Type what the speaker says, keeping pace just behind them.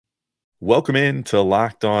Welcome in to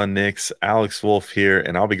Locked On Knicks. Alex Wolf here,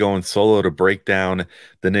 and I'll be going solo to break down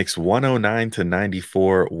the Knicks 109 to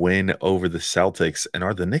 94 win over the Celtics. And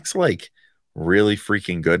are the Knicks like really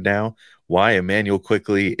freaking good now? Why Emmanuel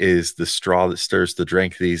Quickly is the straw that stirs the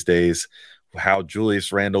drink these days. How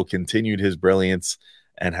Julius Randle continued his brilliance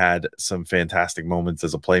and had some fantastic moments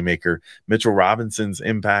as a playmaker. Mitchell Robinson's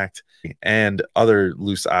impact and other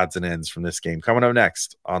loose odds and ends from this game coming up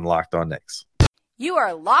next on Locked On Knicks. You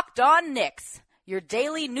are Locked On Knicks, your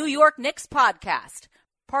daily New York Knicks podcast,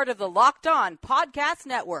 part of the Locked On Podcast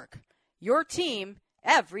Network, your team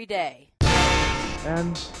every day.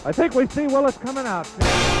 And I think we see Willis coming out.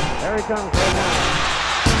 There he comes right now.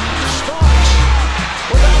 Starks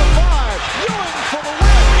without a five. Ewing for the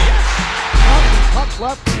win. Yes! Puck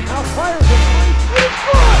left. Now fires it. He's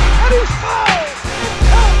good. And he's fouled.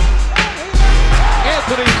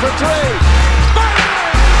 Anthony for three. Bang!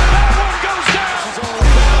 That one goes down. This is all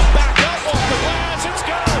about back up off the glass. It's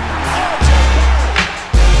good.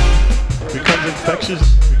 Becomes infectious.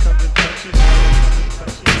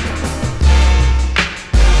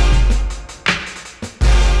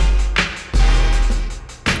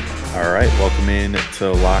 All right, welcome in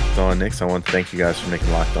to Locked On Knicks. I want to thank you guys for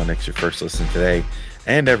making Locked On Knicks your first listen today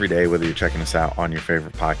and every day, whether you're checking us out on your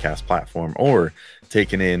favorite podcast platform or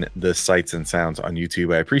taking in the sights and sounds on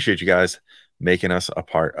YouTube. I appreciate you guys making us a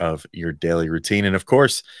part of your daily routine. And of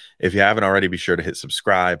course, if you haven't already, be sure to hit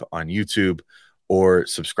subscribe on YouTube or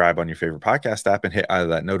subscribe on your favorite podcast app and hit either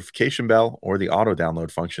that notification bell or the auto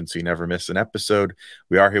download function so you never miss an episode.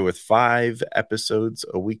 We are here with 5 episodes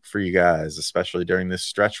a week for you guys, especially during this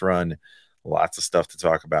stretch run. Lots of stuff to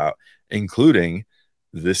talk about, including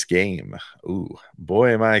this game. Ooh, boy,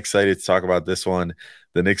 am I excited to talk about this one.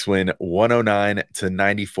 The Knicks win 109 to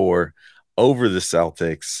 94 over the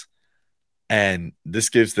Celtics. And this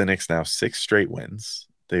gives the Knicks now 6 straight wins.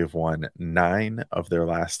 They have won 9 of their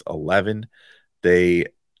last 11. They,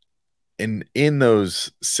 in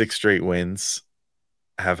those 6 straight wins,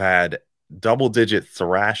 have had double-digit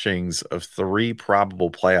thrashings of 3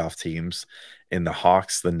 probable playoff teams in the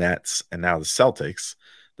Hawks, the Nets, and now the Celtics.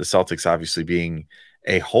 The Celtics obviously being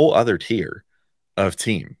a whole other tier of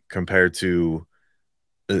team compared to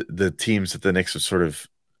the teams that the Knicks have sort of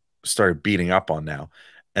started beating up on now.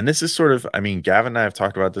 And this is sort of, I mean, Gavin and I have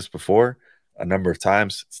talked about this before a number of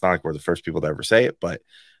times. It's not like we're the first people to ever say it, but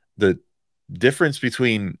the difference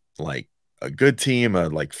between like a good team, a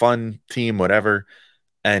like fun team, whatever,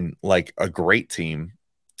 and like a great team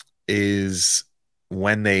is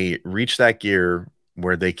when they reach that gear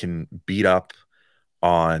where they can beat up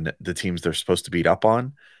on the teams they're supposed to beat up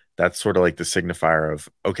on. That's sort of like the signifier of,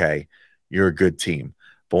 okay, you're a good team.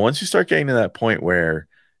 But once you start getting to that point where,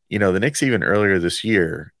 you know, the Knicks even earlier this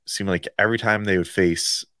year seemed like every time they would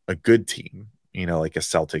face a good team, you know, like a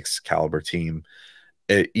Celtics caliber team,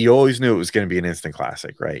 you always knew it was going to be an instant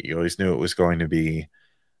classic, right? You always knew it was going to be,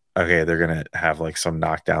 okay, they're going to have like some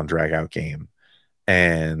knockdown drag out game.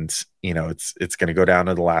 And, you know, it's going to go down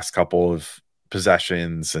to the last couple of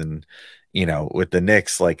possessions. And, you know, with the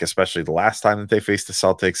Knicks, like, especially the last time that they faced the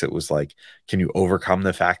Celtics, it was like, can you overcome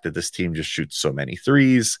the fact that this team just shoots so many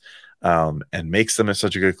threes and makes them at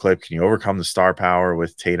such a good clip? Can you overcome the star power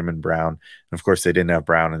with Tatum and Brown? And of course, they didn't have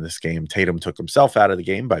Brown in this game. Tatum took himself out of the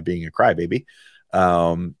game by being a crybaby.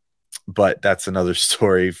 But that's another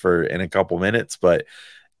story for in a couple minutes. But,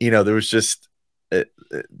 you know, there was just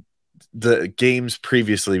the games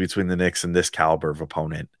previously between the Knicks and this caliber of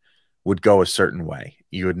opponent would go a certain way.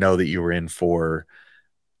 You would know that you were in for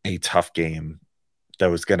a tough game that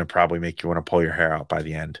was going to probably make you want to pull your hair out by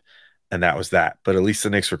the end. And that was that. But at least the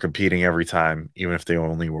Knicks were competing every time, even if they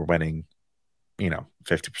only were winning, you know,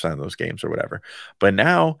 50% of those games or whatever. But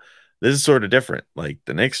now this is sort of different. Like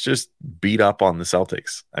the Knicks just beat up on the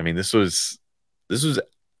Celtics. I mean, this was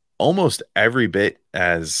almost every bit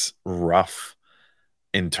as rough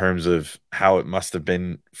in terms of how it must have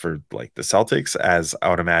been for like the Celtics as I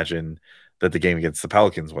would imagine that the game against the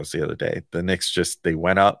Pelicans was the other day. The Knicks they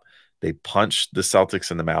went up, they punched the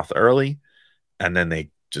Celtics in the mouth early, and then they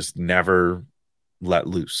just never let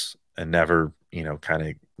loose and never, you know, kind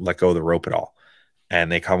of let go of the rope at all.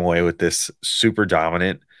 And they come away with this super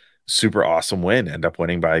dominant, super awesome win, end up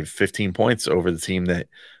winning by 15 points over the team that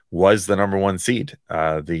was the number 1 seed.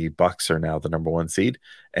 The Bucks are now the number 1 seed,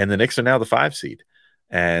 and the Knicks are now the 5 seed.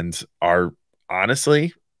 And are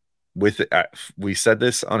honestly, with we said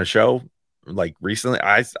this on a show like recently.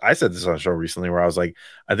 I said this on a show recently where I was like,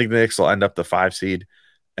 I think the Knicks will end up the 5 seed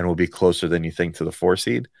and will be closer than you think to the 4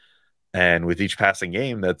 seed. And with each passing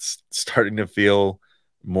game, that's starting to feel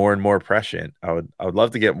more and more prescient. I would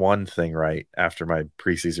love to get one thing right after my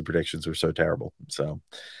preseason predictions were so terrible. So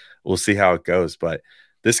we'll see how it goes. But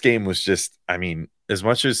this game was just, I mean, as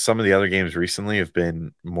much as some of the other games recently have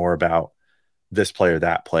been more about this player,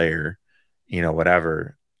 that player,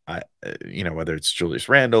 whatever. Whether it's Julius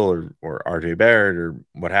Randle or RJ Barrett or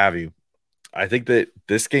what have you. I think that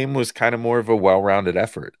this game was kind of more of a well-rounded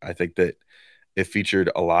effort. I think that it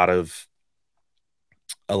featured a lot of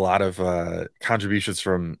contributions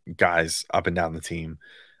from guys up and down the team.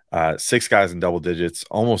 6 guys in double digits,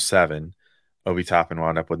 almost 7. Obi Toppin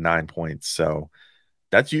wound up with 9 points. So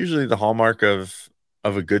that's usually the hallmark of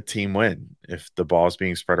a good team win. If the ball is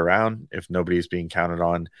being spread around, if nobody's being counted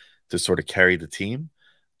on to sort of carry the team,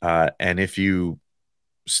 and if you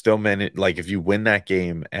still manage, like if you win that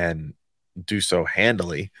game and do so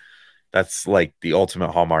handily, that's like the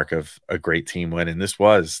ultimate hallmark of a great team win. And this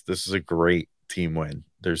is a great team win.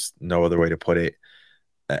 There's no other way to put it.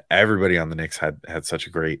 Everybody on the Knicks had such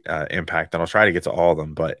a great impact, and I'll try to get to all of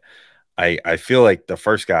them. But I feel like the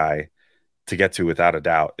first guy to get to without a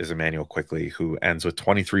doubt is Emmanuel Quickley, who ends with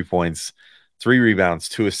 23 points, 3 rebounds,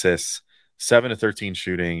 2 assists, 7 to 13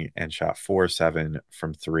 shooting, and shot 4-7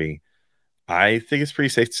 from 3. I think it's pretty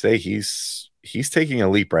safe to say he's taking a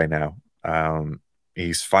leap right now.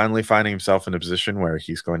 He's finally finding himself in a position where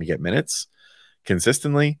he's going to get minutes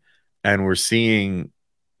consistently, and we're seeing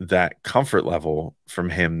that comfort level from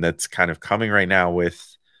him that's kind of coming right now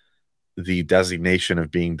with the designation of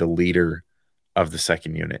being the leader of the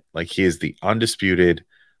second unit. Like, he is the undisputed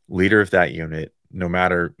leader of that unit, no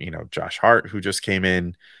matter, Josh Hart, who just came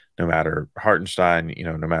in, no matter Hartenstein,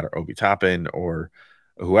 no matter Obi Toppin or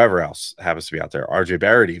whoever else happens to be out there. RJ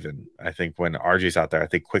Barrett, even. I think when RJ's out there, I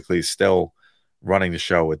think Quickley is still running the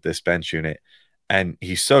show with this bench unit, and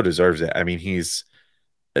he so deserves it. I mean, he's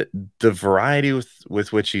the variety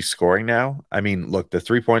with which he's scoring now. I mean, look, the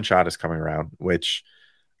 3-point shot is coming around, which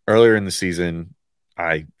earlier in the season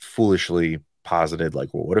I foolishly posited,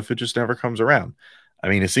 like, well, what if it just never comes around? I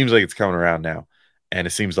mean, it seems like it's coming around now, and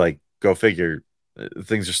it seems like, go figure,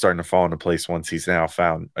 things are starting to fall into place once he's now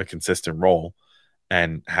found a consistent role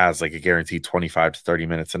and has like a guaranteed 25 to 30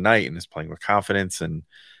 minutes a night and is playing with confidence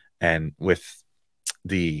and with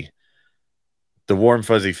the warm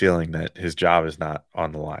fuzzy feeling that his job is not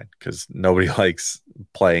on the line, because nobody likes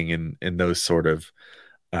playing in those sort of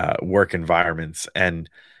work environments. And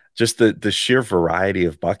just the sheer variety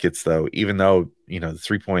of buckets, though, even though, the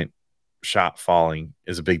 3-point shot falling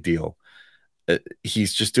is a big deal,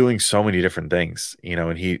 he's just doing so many different things,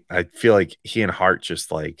 and I feel like he and Hart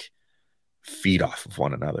just like feed off of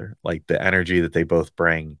one another. Like, the energy that they both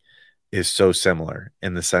bring is so similar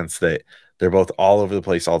in the sense that they're both all over the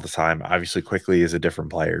place all the time. Obviously, Quickley is a different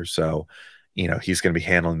player, so he's going to be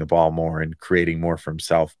handling the ball more and creating more for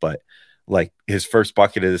himself. But like, his first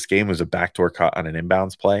bucket of this game was a backdoor cut on an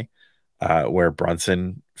inbounds play, where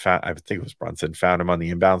Brunson found, I think it was Brunson, found him on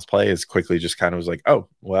the inbounds play. As Quickley just kind of was like, oh,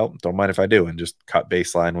 well, don't mind if I do, and just cut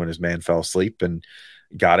baseline when his man fell asleep and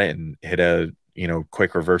got it and hit a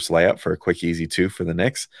quick reverse layup for a quick easy 2 for the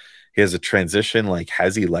Knicks. He has a transition like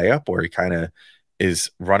hezzy layup where he kind of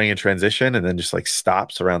is running a transition and then just like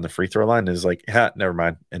stops around the free throw line and is like, yeah, never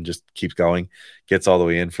mind, and just keeps going, gets all the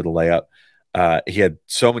way in for the layup. He had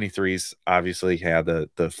so many threes. Obviously, he had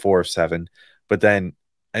the 4 of 7, but then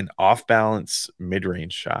an off balance mid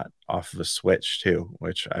range shot off of a switch too,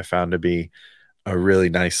 which I found to be a really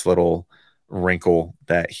nice little wrinkle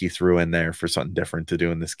that he threw in there for something different to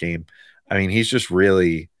do in this game. I mean, he's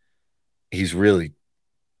really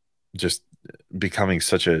just becoming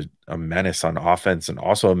such a menace on offense and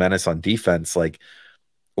also a menace on defense. Like,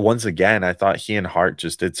 once again, I thought he and Hart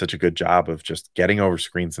just did such a good job of just getting over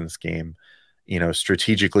screens in this game,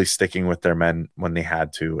 strategically sticking with their men when they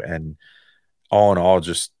had to, and all in all,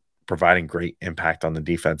 just providing great impact on the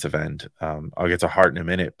defensive end. I'll get to Hart in a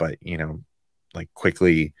minute, but, like,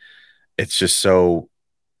 Quickley, it's just so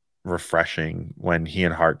refreshing when he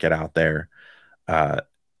and Hart get out there.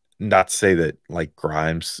 Not to say that like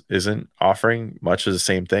Grimes isn't offering much of the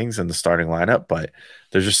same things in the starting lineup, but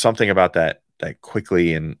there's just something about that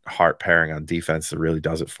Quickley and Hart pairing on defense that really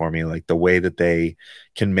does it for me. Like, the way that they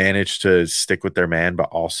can manage to stick with their man, but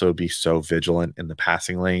also be so vigilant in the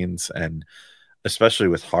passing lanes, and especially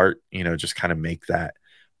with Hart, just kind of make that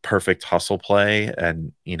perfect hustle play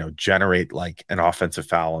and, generate like an offensive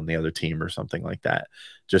foul on the other team or something like that,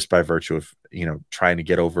 just by virtue of, trying to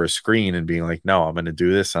get over a screen and being like, no, I'm going to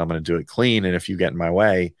do this. And I'm going to do it clean. And if you get in my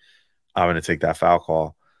way, I'm going to take that foul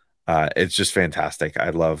call. It's just fantastic. I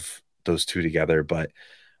love those two together. But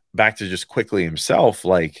back to just Quickley himself,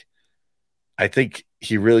 like, I think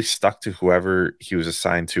he really stuck to whoever he was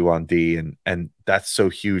assigned to on D, and that's so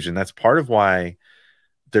huge. And that's part of why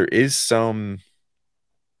there is some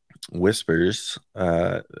whispers,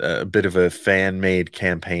 a bit of a fan-made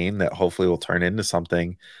campaign that hopefully will turn into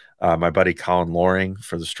something. My buddy Colin Loring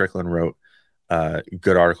for the Strickland wrote a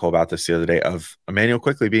good article about this the other day of Immanuel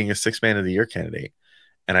Quickley being a Sixth Man of the Year candidate.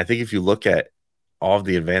 And I think if you look at all of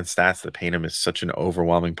the advanced stats that paint him as such an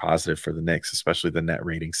overwhelming positive for the Knicks, especially the net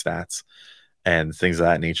rating stats and things of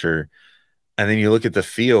that nature. And then you look at the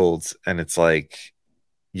fields and it's like,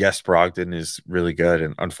 yes, Brogdon is really good.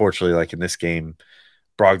 And unfortunately, like in this game,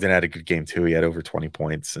 Brogdon had a good game too. He had over 20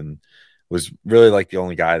 points and was really like the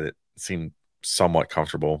only guy that seemed somewhat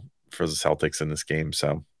comfortable for the Celtics in this game.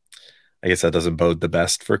 So I guess that doesn't bode the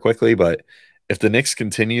best for Quickley. But if the Knicks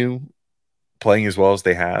continue playing as well as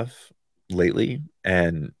they have lately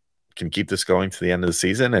and can keep this going to the end of the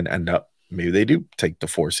season and end up, maybe they do take the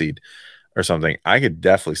 4 seed or something, I could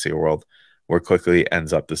definitely see a world where Quickley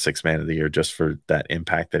ends up the Sixth Man of the Year just for that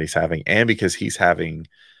impact that he's having. And because he's having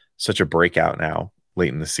such a breakout now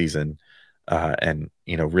late in the season and,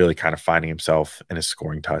 really kind of finding himself in his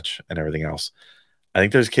scoring touch and everything else. I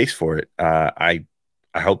think there's a case for it. I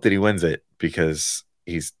hope that he wins it because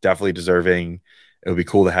he's definitely deserving. It would be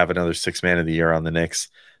cool to have another Sixth Man of the Year on the Knicks,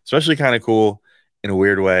 especially kind of cool in a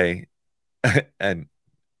weird way and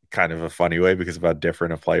kind of a funny way because of how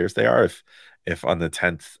different of players they are. If on the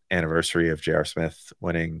 10th anniversary of J.R. Smith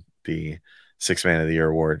winning the Sixth Man of the Year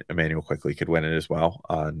award, Immanuel Quickley could win it as well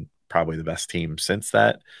on probably the best team since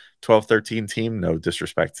that 12-13 team. No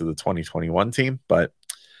disrespect to the 2021 team, but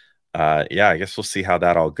I guess we'll see how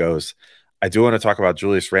that all goes. I do want to talk about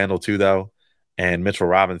Julius Randle too, though, and Mitchell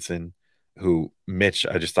Robinson, who Mitch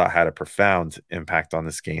I just thought had a profound impact on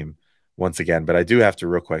this game once again. But I do have to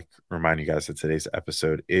real quick remind you guys that today's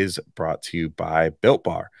episode is brought to you by Built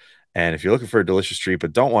Bar. And if you're looking for a delicious treat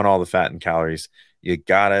but don't want all the fat and calories, you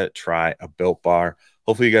gotta try a Built Bar.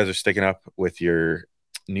 Hopefully you guys are sticking up with your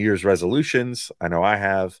New Year's resolutions. I know I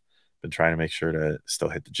have been trying to make sure to still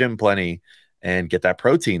hit the gym plenty and get that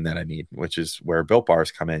protein that I need, which is where Built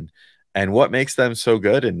Bars come in. And what makes them so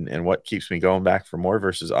good and what keeps me going back for more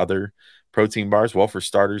versus other protein bars? Well, for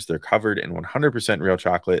starters, they're covered in 100% real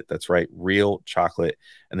chocolate. That's right, real chocolate.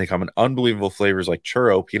 And they come in unbelievable flavors like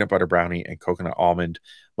churro, peanut butter brownie, and coconut almond.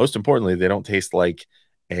 Most importantly, they don't taste like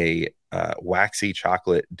a waxy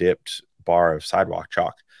chocolate dipped bar of sidewalk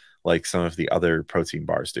chalk like some of the other protein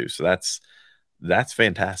bars do. So that's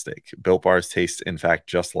fantastic. Built Bars taste, in fact,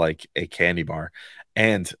 just like a candy bar.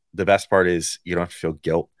 And the best part is you don't have to feel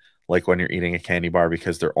guilt like when you're eating a candy bar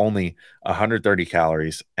because they're only 130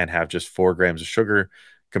 calories and have just 4 grams of sugar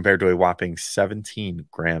compared to a whopping 17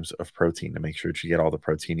 grams of protein to make sure that you get all the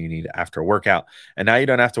protein you need after a workout. And now you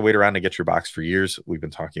don't have to wait around to get your box for years. We've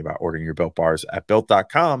been talking about ordering your Built Bars at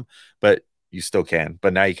Built.com, but you still can.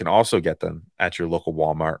 But now you can also get them at your local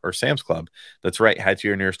Walmart or Sam's Club. That's right. Head to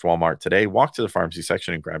your nearest Walmart today. Walk to the pharmacy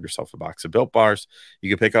section and grab yourself a box of Built Bars. You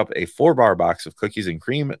can pick up a 4-bar box of cookies and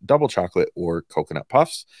cream, double chocolate, or coconut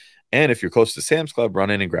puffs. And if you're close to Sam's Club, run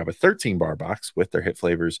in and grab a 13-bar box with their hit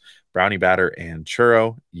flavors, brownie batter and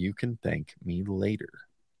churro. You can thank me later.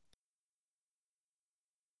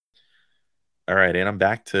 All right, and I'm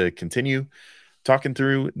back to continue talking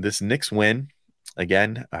through this Knicks win.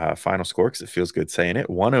 Again, final score, because it feels good saying it,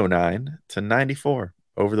 109-94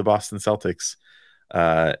 over the Boston Celtics.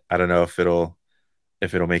 I don't know if it'll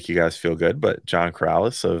make you guys feel good, but John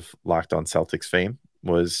Corrales of Locked On Celtics fame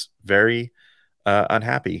was very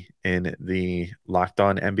unhappy in the Locked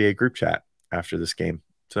On NBA group chat after this game.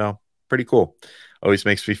 So pretty cool. Always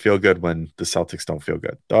makes me feel good when the Celtics don't feel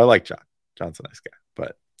good. Though I like John. John's a nice guy,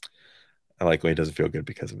 but I like when he doesn't feel good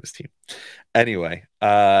because of his team. Anyway,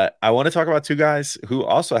 I want to talk about 2 guys who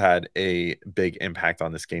also had a big impact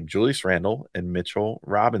on this game, Julius Randle and Mitchell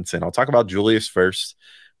Robinson. I'll talk about Julius first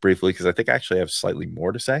briefly because I think I actually have slightly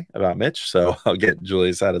more to say about Mitch. So I'll get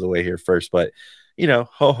Julius out of the way here first. But,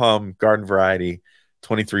 ho-hum, garden variety,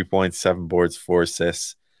 23 points, 7 boards, 4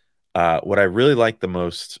 assists. What I really liked the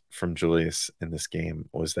most from Julius in this game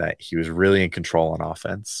was that he was really in control on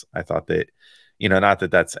offense. I thought that, not that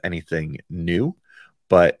that's anything new,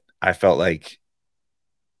 but I felt like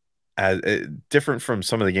different from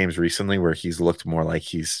some of the games recently where he's looked more like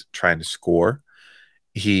he's trying to score.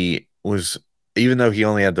 He was, even though he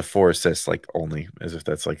only had the 4 assists, like only as if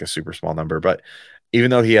that's like a super small number, but even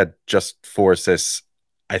though he had just 4 assists,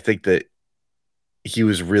 I think that he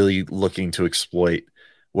was really looking to exploit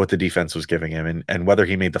what the defense was giving him. And whether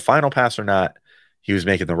he made the final pass or not, he was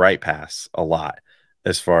making the right pass a lot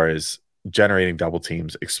as far as generating double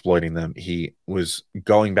teams, exploiting them. He was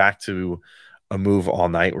going back to a move all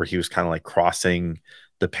night where he was kind of like crossing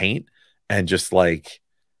the paint and just like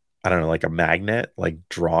I don't know, like a magnet, like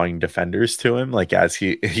drawing defenders to him. Like as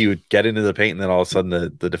he would get into the paint, and then all of a sudden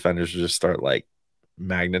the defenders would just start like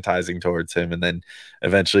magnetizing towards him, and then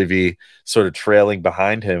eventually be sort of trailing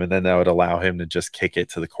behind him, and then that would allow him to just kick it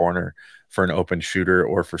to the corner for an open shooter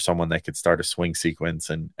or for someone that could start a swing sequence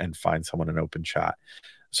and find someone an open shot.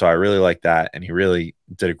 So I really like that, and he really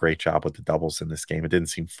did a great job with the doubles in this game. It didn't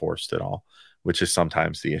seem forced at all, which is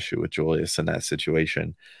sometimes the issue with Julius in that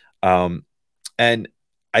situation. And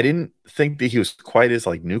I didn't think that he was quite as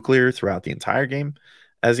like nuclear throughout the entire game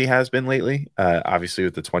as he has been lately. Obviously,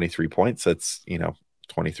 with the 23 points, that's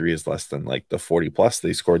 23 is less than like the 40 plus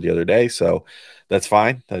they scored the other day, so that's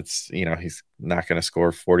fine. That's he's not going to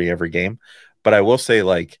score 40 every game, but I will say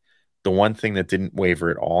like the one thing that didn't waver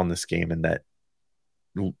at all in this game, and that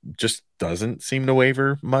just doesn't seem to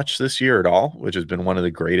waver much this year at all, which has been one of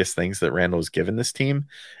the greatest things that Randall has given this team,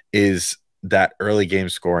 is that early game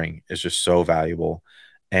scoring is just so valuable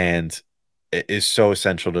and it is so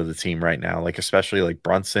essential to the team right now. Like especially like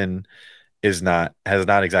Brunson has not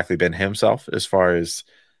exactly been himself as far as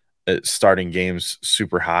starting games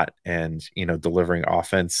super hot and delivering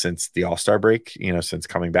offense since the All-Star break, since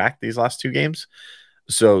coming back these last two games.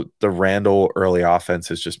 So the Randall early offense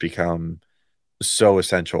has just become so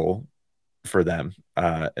essential for them,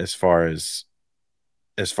 as far as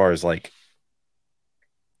like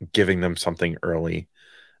giving them something early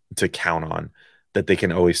to count on, that they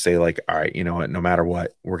can always say like, all right, you know what, no matter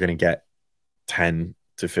what, we're going to get 10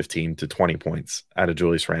 to 15 to 20 points out of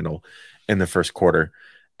Julius Randle in the first quarter,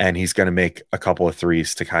 and he's going to make a couple of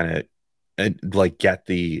threes to kind of like get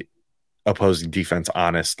the opposing defense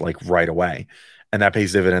honest like right away. And that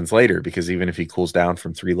pays dividends later, because even if he cools down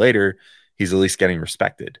from three later, he's at least getting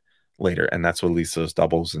respected later. And that's what leads to those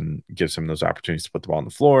doubles and gives him those opportunities to put the ball on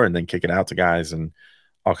the floor and then kick it out to guys and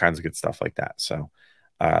all kinds of good stuff like that. So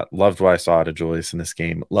loved what I saw out of Julius in this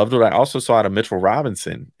game. Loved what I also saw out of Mitchell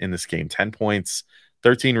Robinson in this game. 10 points,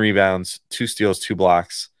 13 rebounds, 2 steals, 2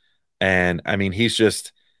 blocks. And I mean, he's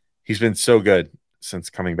been so good since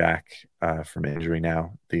coming back from injury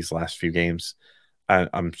now these last few games.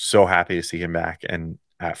 I'm so happy to see him back and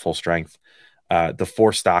at full strength. The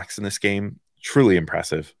 4 stocks in this game, truly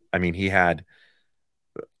impressive. I mean, he had,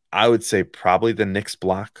 I would say, probably the Knicks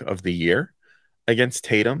block of the year against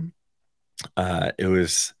Tatum. It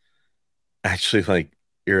was actually like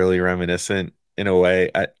eerily reminiscent in a way.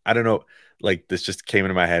 I don't know, like this just came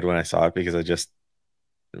into my head when I saw it, because I just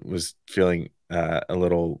was feeling a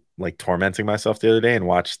little like tormenting myself the other day and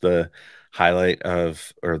watched the highlight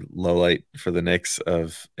of, or low light for the Knicks,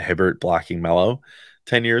 of Hibbert blocking Melo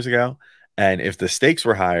 10 years ago. And if the stakes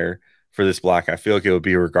were higher for this block, I feel like it would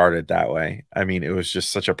be regarded that way. I mean, it was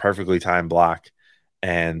just such a perfectly timed block.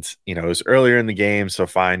 And, it was earlier in the game, so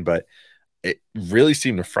fine, but it really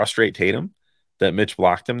seemed to frustrate Tatum that Mitch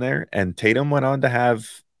blocked him there. And Tatum went on to have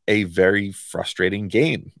a very frustrating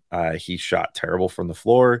game. He shot terrible from the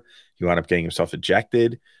floor. He wound up getting himself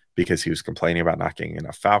ejected because he was complaining about not getting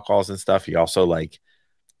enough foul calls and stuff. He also like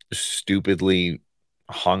stupidly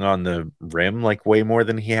hung on the rim like way more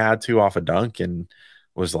than he had to off a dunk, and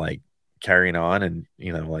was like carrying on, and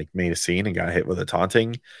like made a scene and got hit with a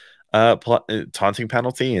taunting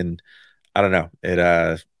penalty. And I don't know,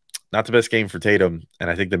 it not the best game for Tatum. And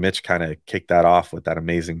I think the Mitch kind of kicked that off with that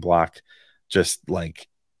amazing block, just like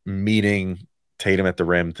meeting Tatum at the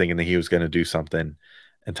rim, thinking that he was going to do something,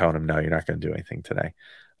 and telling him, no, you're not going to do anything today.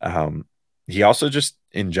 He also just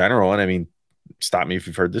in general, and I mean, stop me if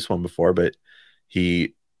you've heard this one before, but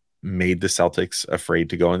he made the Celtics afraid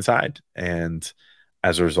to go inside. And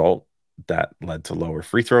as a result, that led to lower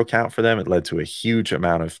free throw count for them. It led to a huge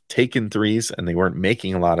amount of taken threes, and they weren't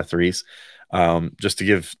making a lot of threes. Just to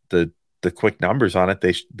give the quick numbers on it,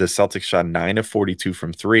 the Celtics shot 9 of 42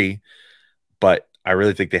 from 3, but I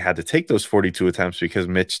really think they had to take those 42 attempts because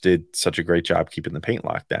Mitch did such a great job keeping the paint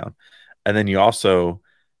locked down. And then you also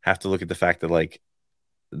have to look at the fact that like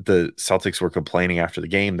the Celtics were complaining after the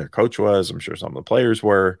game, their coach was, I'm sure some of the players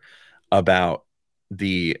were, about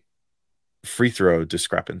the free throw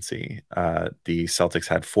discrepancy. The Celtics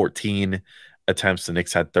had 14 attempts, the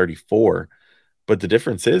Knicks had 34. But the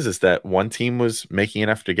difference is that one team was making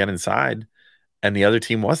enough to get inside and the other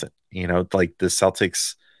team wasn't. Like the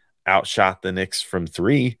Celtics outshot the Knicks from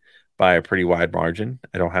 3 by a pretty wide margin.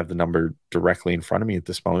 I don't have the number directly in front of me at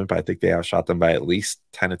this moment, but I think they outshot them by at least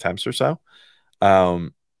 10 attempts or so.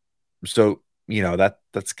 So,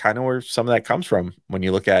 that's kind of where some of that comes from when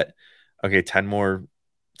you look at, okay, 10 more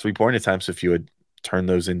 3-point attempts, if you would turn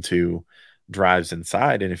those into drives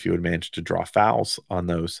inside, and if you would manage to draw fouls on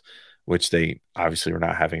those, which they obviously were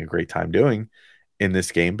not having a great time doing in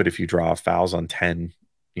this game. But if you draw fouls on 10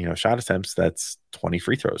 shot attempts, that's 20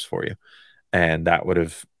 free throws for you. And that would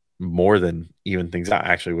have more than even things out.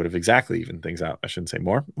 Actually, would have exactly even things out. I shouldn't say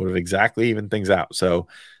more, would have exactly even things out. So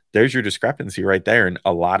there's your discrepancy right there. And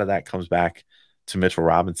a lot of that comes back to Mitchell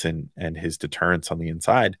Robinson and his deterrence on the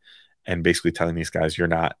inside and basically telling these guys, you're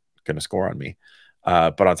not going to score on me.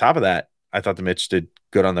 But on top of that, I thought the Mitch did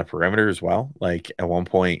good on the perimeter as well. Like at one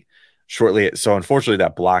point, so unfortunately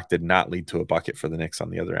that block did not lead to a bucket for the Knicks on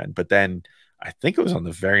the other end. But then I think it was on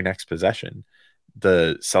the very next possession,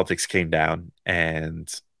 the Celtics came down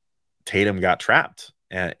and Tatum got trapped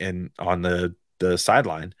on the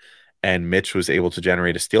sideline, and Mitch was able to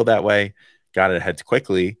generate a steal that way, got it ahead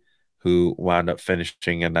quickly, who wound up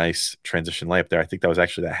finishing a nice transition layup there. I think that was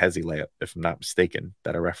actually that Hezzy layup, if I'm not mistaken,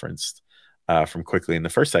 that I referenced from quickly in the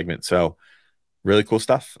first segment. So really cool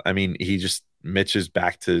stuff. I mean, Mitch is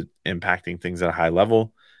back to impacting things at a high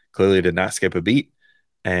level. Clearly did not skip a beat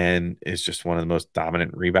and is just one of the most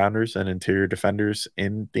dominant rebounders and interior defenders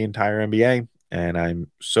in the entire NBA. And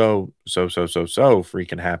I'm so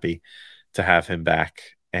freaking happy to have him back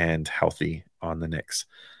and healthy on the Knicks.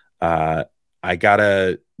 I got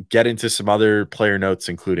to get into some other player notes,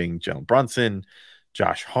 including Jalen Brunson,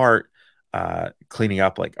 Josh Hart, cleaning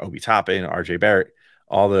up like Obi Toppin, RJ Barrett,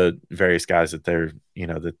 all the various guys that that's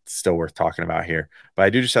still worth talking about here. But I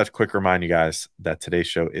do just have to quick remind you guys that today's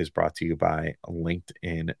show is brought to you by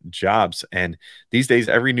LinkedIn Jobs. And these days,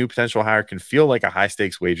 every new potential hire can feel like a high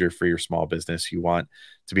stakes wager for your small business. You want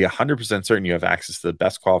to be 100% certain you have access to the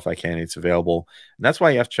best qualified candidates available. And that's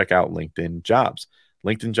why you have to check out LinkedIn Jobs.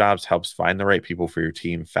 LinkedIn Jobs helps find the right people for your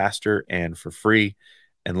team faster and for free.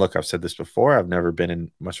 And look, I've said this before, I've never been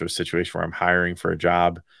in much of a situation where I'm hiring for a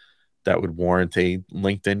job that would warrant a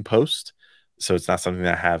LinkedIn post. So it's not something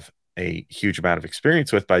that I have a huge amount of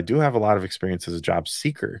experience with, but I do have a lot of experience as a job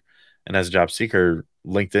seeker. And as a job seeker,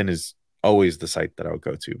 LinkedIn is always the site that I would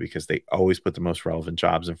go to because they always put the most relevant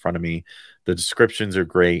jobs in front of me. The descriptions are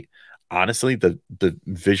great. Honestly, the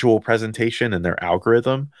visual presentation and their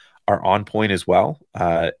algorithm are on point as well.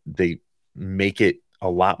 They make it a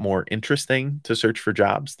lot more interesting to search for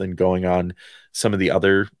jobs than going on some of the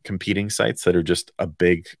other competing sites that are just a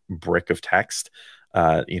big brick of text.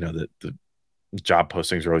 The job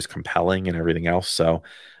postings are always compelling and everything else. So,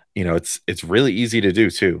 it's really easy to do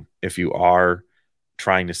too. If you are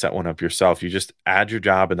trying to set one up yourself, you just add your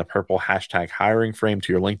job in the purple hashtag hiring frame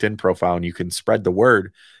to your LinkedIn profile, and you can spread the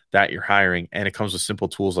word that you're hiring. And it comes with simple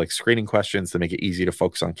tools like screening questions to make it easy to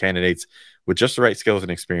focus on candidates with just the right skills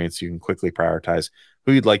and experience. You can quickly prioritize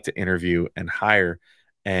who you'd like to interview and hire.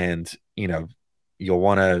 And, you'll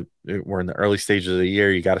want to, we're in the early stages of the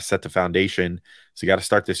year. You got to set the foundation. So you got to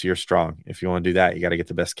start this year strong. If you want to do that, you got to get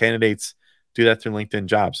the best candidates. Do that through LinkedIn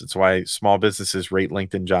Jobs. It's why small businesses rate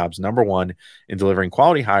LinkedIn Jobs #1 in delivering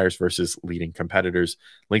quality hires versus leading competitors.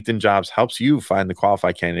 LinkedIn Jobs helps you find the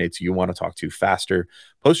qualified candidates you want to talk to faster.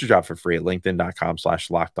 Post your job for free at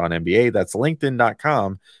linkedin.com/lockedonnba. That's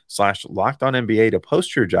linkedin.com/lockedonnba to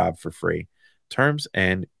post your job for free. Terms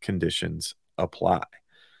and conditions apply.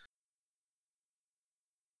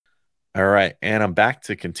 All right, and I'm back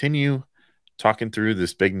to continue talking through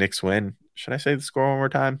this big Knicks win. Should I say the score one more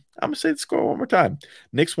time? I'm going to say the score one more time.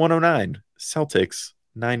 Knicks 109, Celtics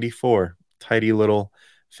 94. Tidy little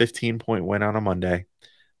 15-point win on a Monday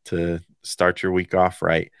to start your week off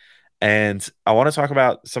right. And I want to talk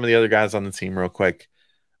about some of the other guys on the team real quick.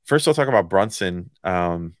 First, I'll talk about Brunson.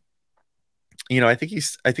 I think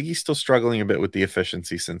he's still struggling a bit with the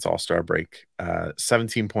efficiency since All-Star break.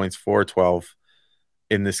 17 points, 4-12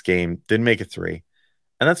 in this game. Didn't make it 3.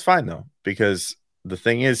 And that's fine, though, because the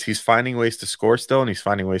thing is he's finding ways to score still, and he's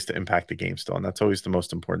finding ways to impact the game still. And that's always the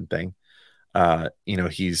most important thing.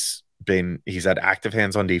 He's had active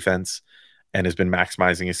hands on defense and has been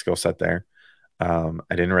maximizing his skill set there. I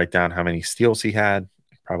didn't write down how many steals he had.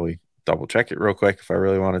 Probably double check it real quick if I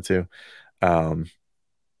really wanted to.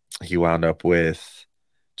 He wound up with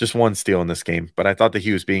just 1 steal in this game, but I thought that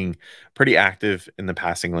he was being pretty active in the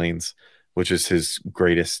passing lanes, which is his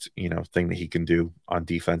greatest, thing that he can do on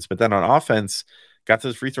defense. But then on offense, got to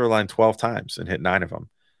the free throw line 12 times and hit 9 of them.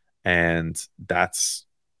 And that's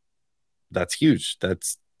huge.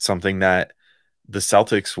 That's something that the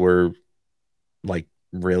Celtics were like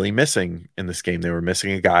really missing in this game. They were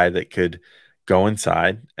missing a guy that could go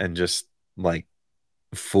inside and just like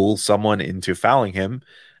fool someone into fouling him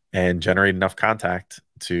and generate enough contact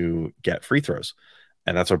to get free throws.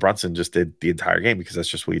 And that's what Brunson just did the entire game, because that's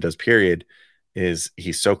just what he does, period. Is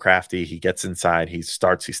he's so crafty. He gets inside, he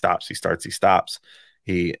starts, he stops, he starts, he stops.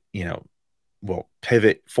 He, will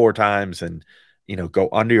pivot 4 times and, go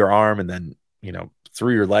under your arm and then,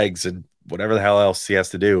 through your legs and whatever the hell else he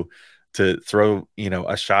has to do to throw,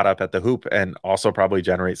 a shot up at the hoop and also probably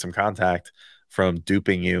generate some contact from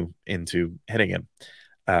duping you into hitting him.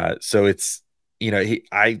 So it's,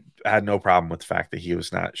 I had no problem with the fact that he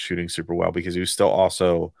was not shooting super well because he was still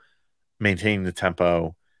also maintaining the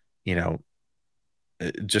tempo, you know,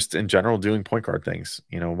 just in general doing point guard things.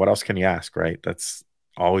 What else can you ask, right? That's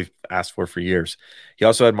all we've asked for years. He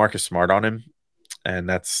also had Marcus Smart on him, and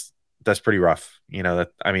that's pretty rough.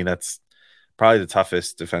 That's probably the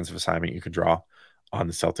toughest defensive assignment you could draw on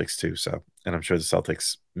the Celtics too. So, and I'm sure the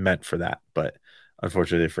Celtics meant for that, but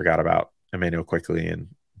unfortunately they forgot about Emmanuel Quickley and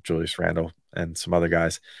Julius Randle and some other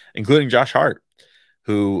guys, including Josh Hart,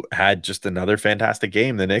 who had just another fantastic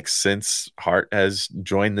game. The Knicks, since Hart has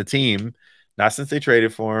joined the team, not since they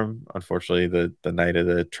traded for him, unfortunately, the night of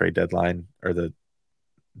the trade deadline, or the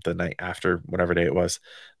night after, whatever day it was,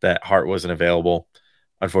 that Hart wasn't available.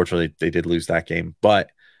 Unfortunately, they did lose that game,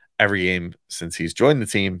 but every game since he's joined the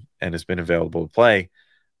team and has been available to play,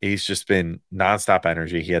 he's just been nonstop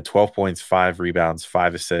energy. He had 12 points, 5 rebounds,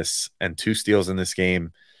 5 assists, and 2 steals in this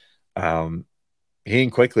game. He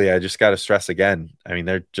and Quickly, I just got to stress again,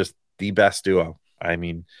 they're just the best duo.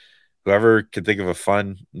 Whoever could think of a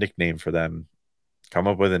fun nickname for them, come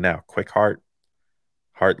up with it now. Quick Heart,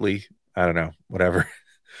 Hartley, I don't know, whatever.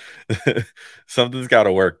 Something's got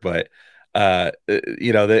to work, but they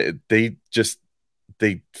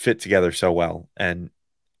fit together so well, and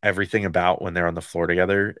everything about when they're on the floor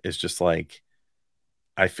together is just like,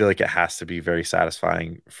 I feel like it has to be very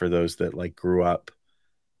satisfying for those that like grew up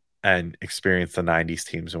and experienced the 90s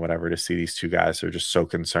teams and whatever, to see these two guys who are just so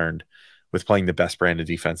concerned with playing the best brand of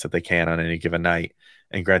defense that they can on any given night.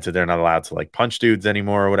 And granted, they're not allowed to like punch dudes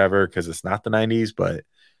anymore or whatever, because it's not the 90s, but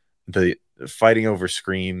the fighting over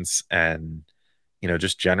screens and,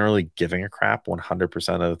 just generally giving a crap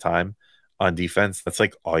 100% of the time on defense, that's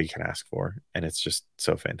like all you can ask for. And it's just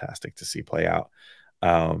so fantastic to see play out.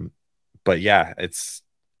 But yeah,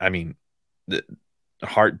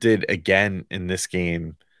 Hart did again in this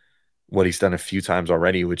game what he's done a few times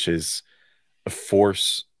already, which is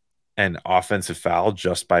force an offensive foul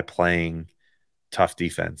just by playing tough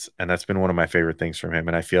defense. And that's been one of my favorite things from him.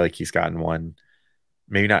 And I feel like he's gotten one,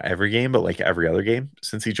 maybe not every game, but like every other game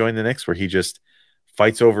since he joined the Knicks, where he just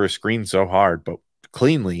fights over a screen so hard, but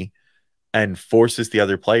cleanly, and forces the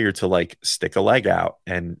other player to like stick a leg out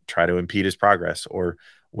and try to impede his progress or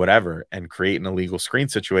whatever, and create an illegal screen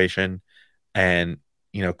situation and,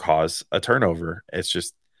 cause a turnover.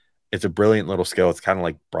 It's a brilliant little skill. It's kind of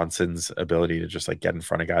like Brunson's ability to just like get in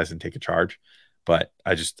front of guys and take a charge. But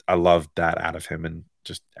I love that out of him, and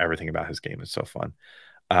just everything about his game is so fun.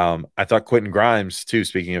 I thought Quentin Grimes too,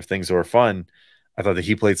 speaking of things that were fun, I thought that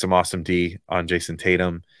he played some awesome D on Jason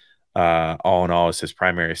Tatum. All in all, is his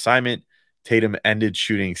primary assignment. Tatum ended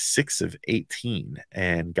shooting 6 of 18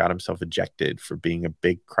 and got himself ejected for being a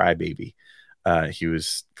big crybaby. He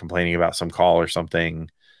was complaining about some call or something.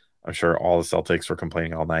 I'm sure all the Celtics were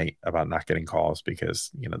complaining all night about not getting calls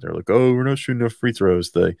because, they're like, oh, we're not shooting enough free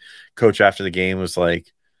throws. The coach after the game was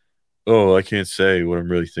like, oh, I can't say what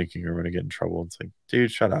I'm really thinking or I'm going to get in trouble. It's like,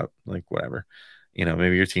 dude, shut up. Like, whatever.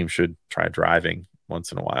 Maybe your team should try driving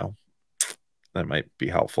once in a while. That might be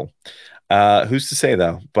helpful. Who's to say,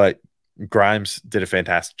 though? But Grimes did a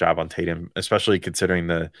fantastic job on Tatum, especially considering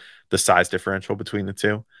the size differential between the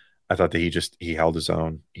two. I thought that he held his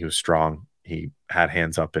own. He was strong. He had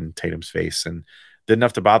hands up in Tatum's face and did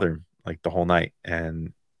enough to bother him like the whole night.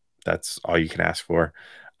 And that's all you can ask for.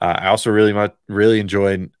 I also really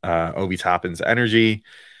enjoyed Obi Toppin's energy.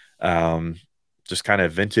 Just kind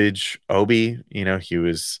of vintage Obi. He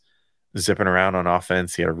was zipping around on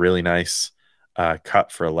offense. He had a really nice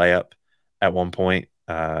cut for a layup at one point.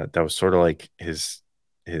 That was sort of like his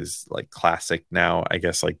like classic now, I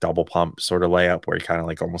guess, like double pump sort of layup where he kind of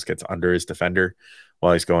like almost gets under his defender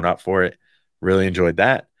while he's going up for it. Really enjoyed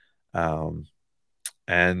that.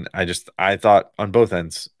 And I thought on both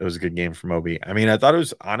ends it was a good game from Obi. I thought it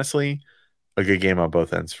was honestly a good game on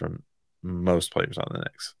both ends from most players on the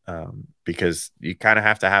Knicks, because you kind of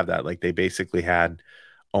have to have that. Like they basically had,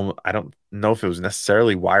 I don't know if it was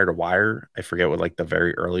necessarily wire to wire. I forget what like the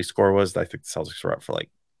very early score was. I think the Celtics were up for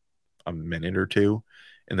like a minute or two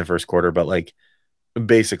in the first quarter, but like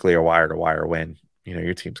basically a wire to wire win.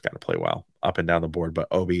 Your team's got to play well up and down the board. But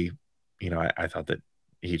Obi, I thought that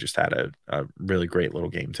he just had a really great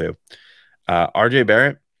little game too. RJ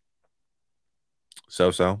Barrett,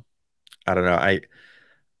 so I don't know. I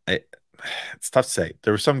it's tough to say.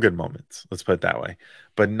 There were some good moments, let's put it that way,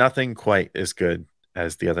 but nothing quite as good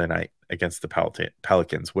as the other night against the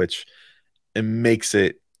Pelicans, which it makes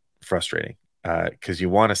it frustrating because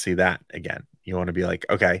you want to see that again. You want to be like,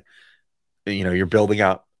 okay, you're building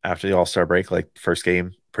up after the All-Star break. Like, first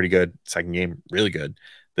game, pretty good. Second game, really good.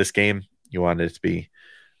 This game, you wanted it to be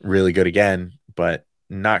really good again, but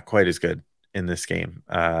not quite as good in this game.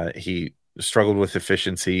 He struggled with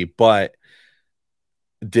efficiency, but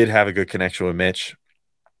did have a good connection with Mitch.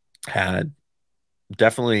 Had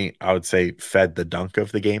definitely, I would say, fed the dunk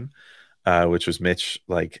of the game, which was Mitch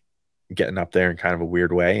like getting up there in kind of a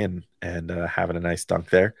weird way and having a nice dunk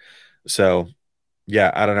there. So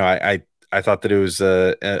yeah, I don't know. I thought that it was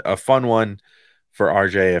a fun one for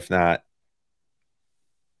RJ, if not,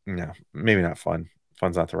 no, maybe not fun.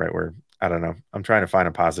 Fun's not the right word. I don't know. I'm trying to find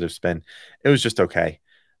a positive spin. It was just okay.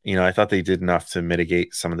 I thought they did enough to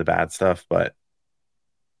mitigate some of the bad stuff, but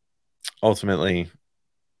ultimately,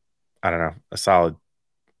 I don't know, a solid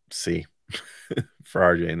C for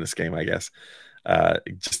RJ in this game, I guess.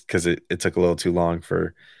 Just because it took a little too long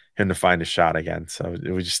for him to find a shot again. So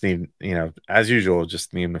we just need, as usual,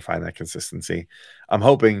 just need him to find that consistency. I'm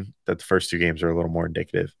hoping that the first two games are a little more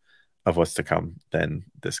indicative of what's to come than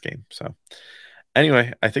this game. So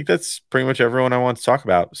anyway, I think that's pretty much everyone I want to talk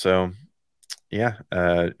about. So yeah,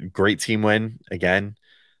 great team win again.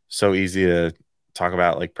 So easy to talk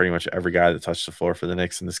about like pretty much every guy that touched the floor for the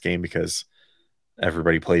Knicks in this game because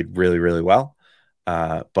everybody played really, really well.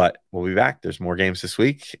 But we'll be back. There's more games this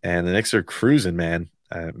week, and the Knicks are cruising, man.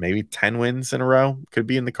 Maybe 10 wins in a row could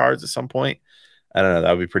be in the cards at some point. I don't know.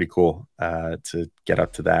 That would be pretty cool to get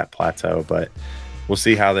up to that plateau, but we'll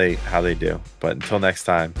see how they do. But until next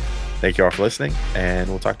time, thank you all for listening, and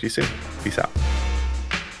we'll talk to you soon. Peace out.